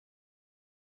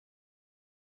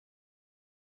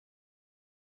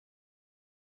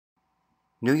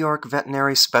New York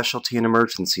Veterinary Specialty and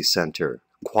Emergency Center,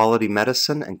 Quality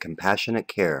Medicine and Compassionate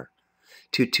Care,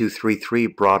 2233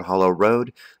 Broad Hollow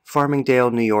Road,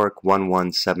 Farmingdale, New York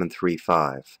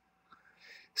 11735,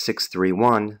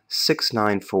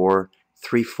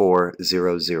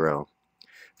 631-694-3400.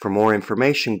 For more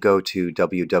information, go to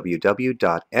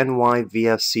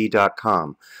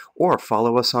www.nyvsc.com or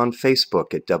follow us on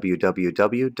Facebook at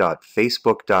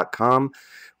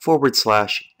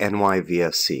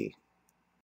www.facebook.com/NYVSC.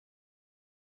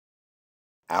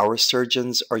 Our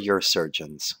surgeons are your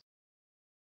surgeons.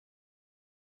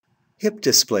 Hip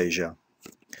dysplasia.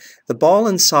 The ball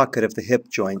and socket of the hip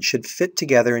joint should fit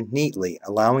together neatly,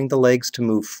 allowing the legs to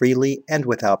move freely and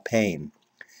without pain.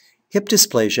 Hip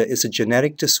dysplasia is a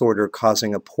genetic disorder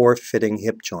causing a poor fitting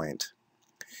hip joint.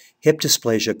 Hip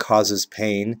dysplasia causes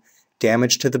pain,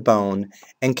 damage to the bone,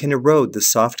 and can erode the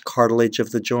soft cartilage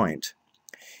of the joint.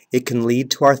 It can lead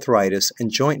to arthritis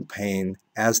and joint pain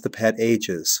as the pet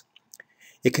ages.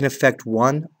 It can affect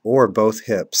one or both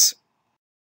hips.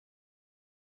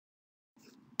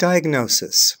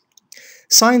 Diagnosis.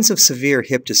 Signs of severe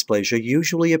hip dysplasia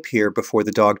usually appear before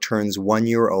the dog turns 1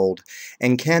 year old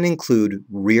and can include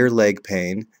rear leg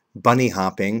pain, bunny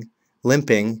hopping,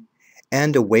 limping,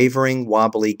 and a wavering,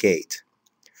 wobbly gait.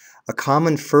 A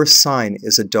common first sign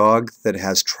is a dog that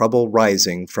has trouble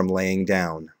rising from laying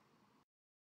down.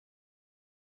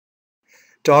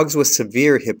 Dogs with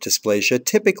severe hip dysplasia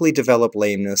typically develop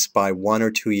lameness by 1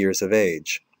 or 2 years of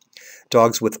age.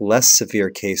 Dogs with less severe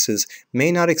cases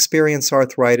may not experience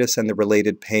arthritis and the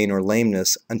related pain or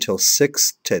lameness until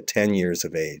 6 to 10 years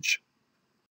of age.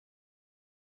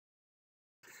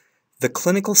 The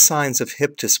clinical signs of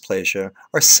hip dysplasia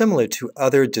are similar to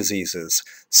other diseases,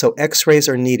 so X-rays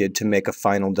are needed to make a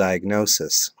final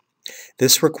diagnosis.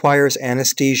 This requires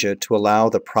anesthesia to allow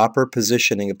the proper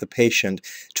positioning of the patient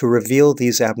to reveal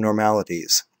these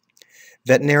abnormalities.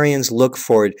 Veterinarians look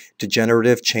for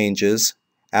degenerative changes,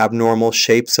 abnormal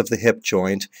shapes of the hip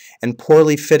joint, and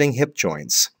poorly fitting hip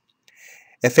joints.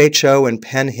 FHO and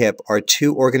Penn Hip are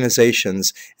two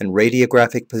organizations and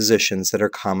radiographic positions that are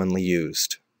commonly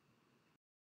used.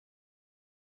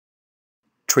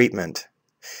 Treatment.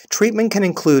 Treatment can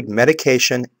include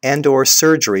medication and/or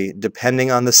surgery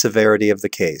depending on the severity of the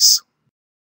case.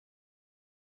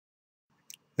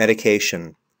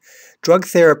 Medication. Drug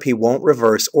therapy won't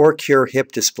reverse or cure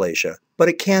hip dysplasia, but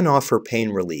it can offer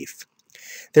pain relief.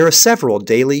 There are several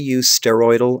daily use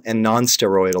steroidal and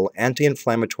non-steroidal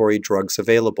anti-inflammatory drugs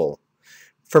available.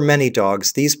 For many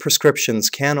dogs, these prescriptions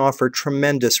can offer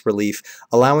tremendous relief,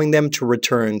 allowing them to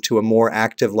return to a more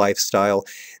active lifestyle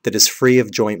that is free of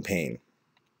joint pain.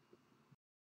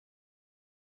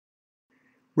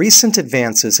 Recent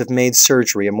advances have made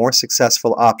surgery a more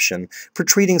successful option for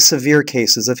treating severe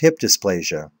cases of hip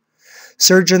dysplasia.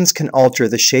 Surgeons can alter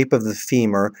the shape of the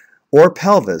femur or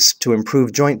pelvis to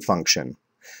improve joint function.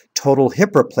 Total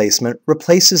hip replacement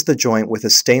replaces the joint with a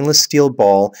stainless steel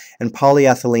ball and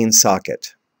polyethylene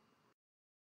socket.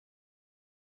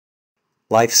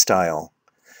 Lifestyle.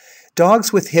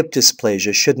 Dogs with hip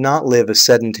dysplasia should not live a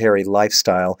sedentary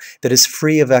lifestyle that is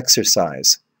free of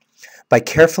exercise. By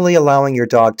carefully allowing your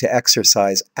dog to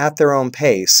exercise at their own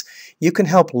pace, you can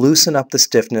help loosen up the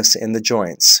stiffness in the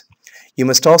joints. You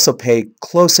must also pay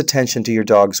close attention to your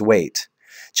dog's weight.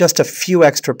 Just a few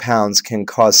extra pounds can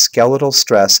cause skeletal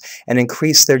stress and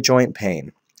increase their joint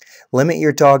pain. Limit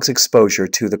your dog's exposure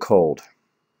to the cold.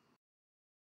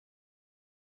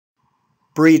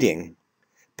 Breeding.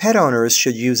 Pet owners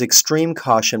should use extreme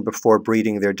caution before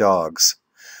breeding their dogs.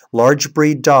 Large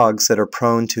breed dogs that are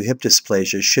prone to hip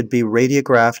dysplasia should be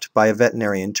radiographed by a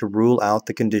veterinarian to rule out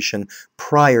the condition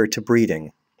prior to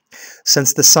breeding.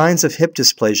 Since the signs of hip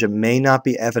dysplasia may not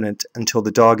be evident until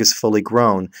the dog is fully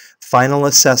grown, final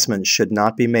assessment should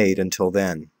not be made until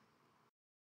then.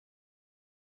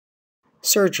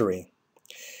 Surgery.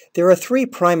 There are 3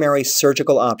 primary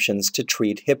surgical options to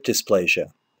treat hip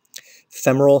dysplasia: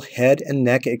 femoral head and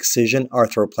neck excision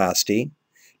arthroplasty,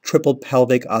 triple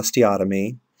pelvic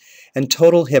osteotomy, and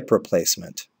total hip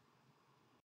replacement.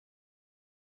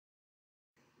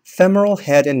 Femoral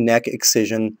head and neck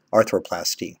excision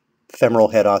arthroplasty, femoral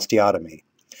head osteotomy.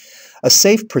 A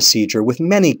safe procedure with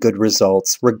many good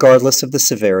results regardless of the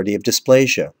severity of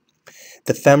dysplasia.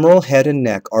 The femoral head and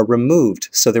neck are removed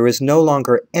so there is no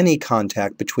longer any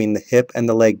contact between the hip and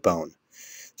the leg bone.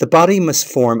 The body must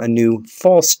form a new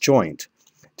false joint.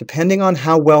 Depending on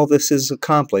how well this is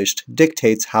accomplished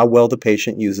dictates how well the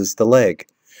patient uses the leg.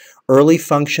 Early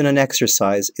function and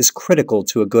exercise is critical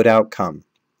to a good outcome.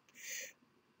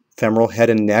 Femoral head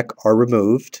and neck are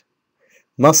removed.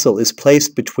 Muscle is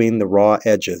placed between the raw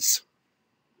edges.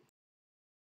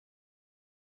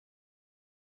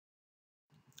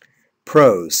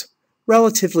 Pros: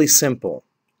 relatively simple,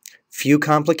 few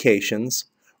complications,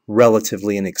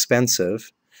 relatively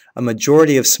inexpensive, a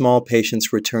majority of small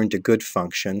patients return to good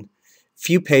function,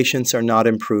 few patients are not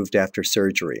improved after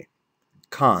surgery.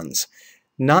 Cons: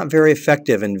 not very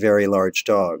effective in very large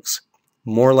dogs,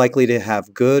 more likely to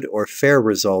have good or fair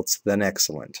results than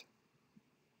excellent.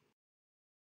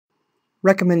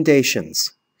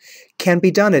 Recommendations: can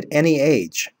be done at any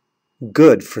age,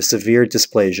 good for severe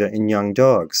dysplasia in young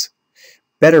dogs,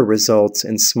 better results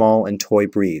in small and toy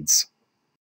breeds.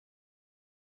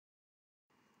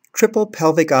 Triple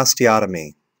pelvic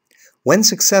osteotomy. When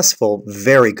successful,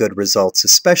 very good results,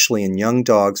 especially in young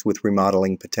dogs with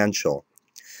remodeling potential.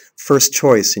 First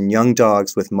choice in young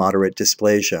dogs with moderate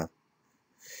dysplasia.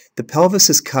 The pelvis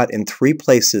is cut in 3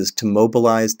 places to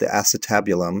mobilize the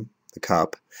acetabulum, the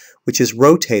cup, which is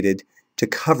rotated to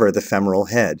cover the femoral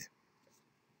head.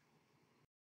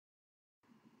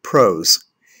 Pros: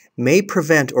 may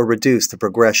prevent or reduce the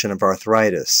progression of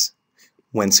arthritis.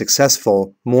 When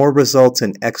successful, more results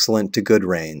in excellent to good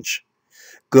range.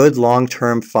 Good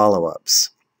long-term follow-ups.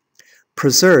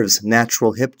 Preserves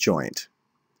natural hip joint.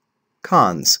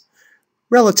 Cons: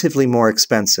 relatively more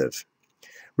expensive.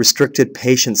 Restricted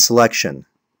patient selection.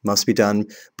 Must be done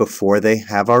before they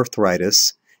have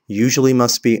arthritis. Usually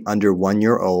must be under 1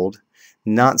 year old.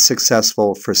 Not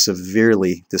successful for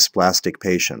severely dysplastic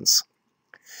patients.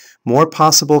 More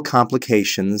possible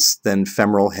complications than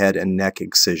femoral head and neck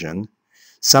excision.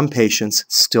 Some patients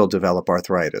still develop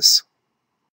arthritis.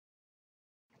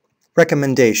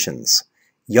 Recommendations: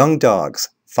 young dogs,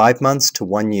 5 months to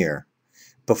 1 year,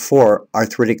 before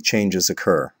arthritic changes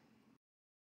occur.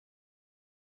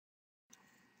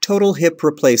 Total hip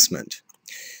replacement.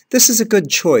 This is a good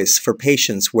choice for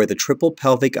patients where the triple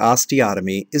pelvic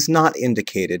osteotomy is not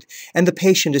indicated and the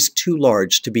patient is too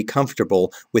large to be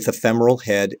comfortable with a femoral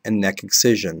head and neck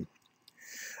excision.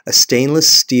 A stainless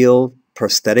steel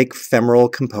prosthetic femoral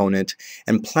component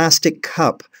and plastic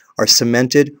cup are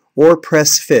cemented or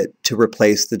press fit to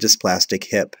replace the dysplastic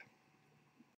hip.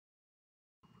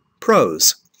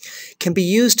 Pros: can be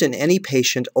used in any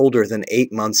patient older than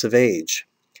 8 months of age.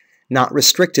 Not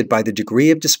restricted by the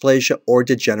degree of dysplasia or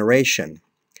degeneration.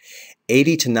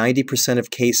 80 to 90% of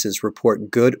cases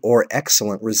report good or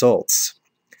excellent results.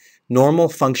 Normal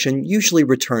function usually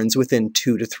returns within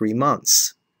 2 to 3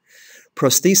 months.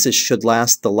 Prosthesis should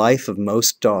last the life of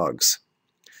most dogs.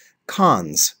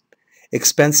 Cons: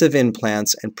 expensive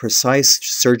implants and precise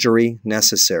surgery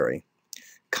necessary.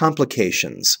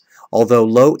 Complications: although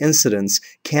low incidence,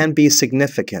 can be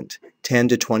significant, 10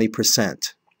 to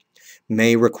 20%.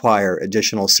 May require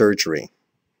additional surgery.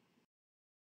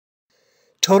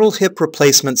 Total hip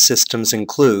replacement systems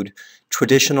include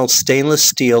traditional stainless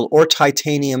steel or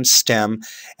titanium stem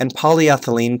and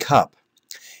polyethylene cup,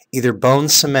 either bone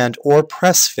cement or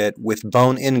press fit with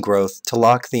bone ingrowth to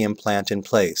lock the implant in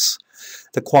place.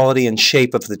 The quality and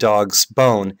shape of the dog's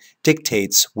bone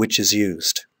dictates which is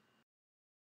used.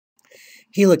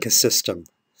 Helicus system.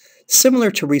 Similar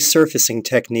to resurfacing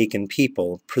technique in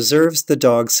people, preserves the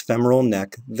dog's femoral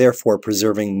neck, therefore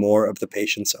preserving more of the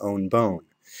patient's own bone.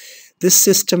 This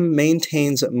system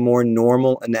maintains more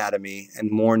normal anatomy and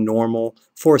more normal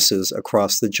forces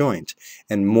across the joint,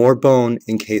 and more bone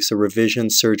in case a revision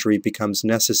surgery becomes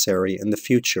necessary in the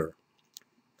future.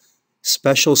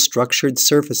 Special structured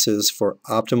surfaces for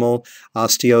optimal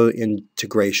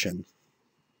osteointegration.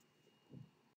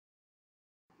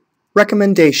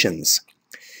 Recommendations.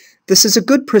 This is a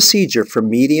good procedure for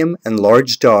medium and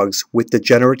large dogs with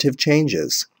degenerative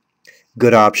changes.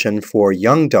 Good option for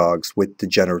young dogs with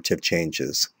degenerative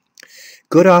changes.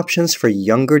 Good options for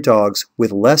younger dogs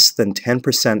with less than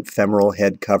 10% femoral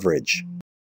head coverage.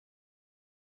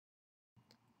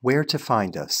 Where to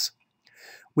find us?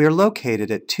 We are located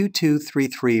at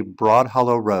 2233 Broad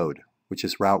Hollow Road, which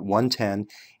is Route 110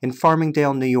 in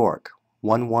Farmingdale, New York,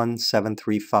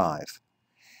 11735.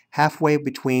 Halfway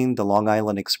between the Long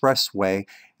Island Expressway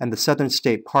and the Southern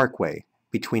State Parkway,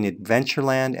 between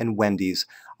Adventureland and Wendy's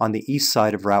on the east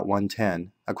side of Route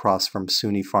 110, across from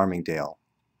SUNY Farmingdale.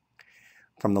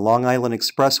 From the Long Island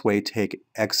Expressway, take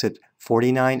exit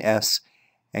 49S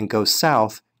and go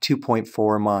south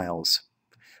 2.4 miles.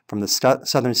 From the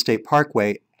Southern State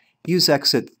Parkway, use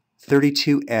exit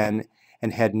 32N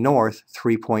and head north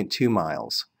 3.2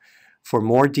 miles. For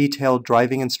more detailed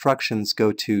driving instructions,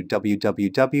 go to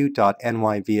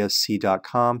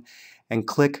www.nyvsc.com and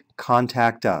click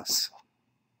Contact Us.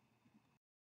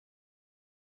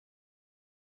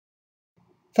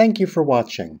 Thank you for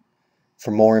watching.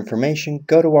 For more information,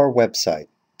 go to our website,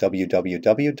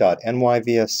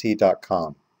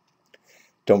 www.nyvsc.com.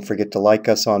 Don't forget to like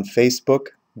us on Facebook,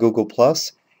 Google+,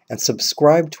 and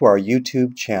subscribe to our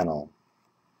YouTube channel.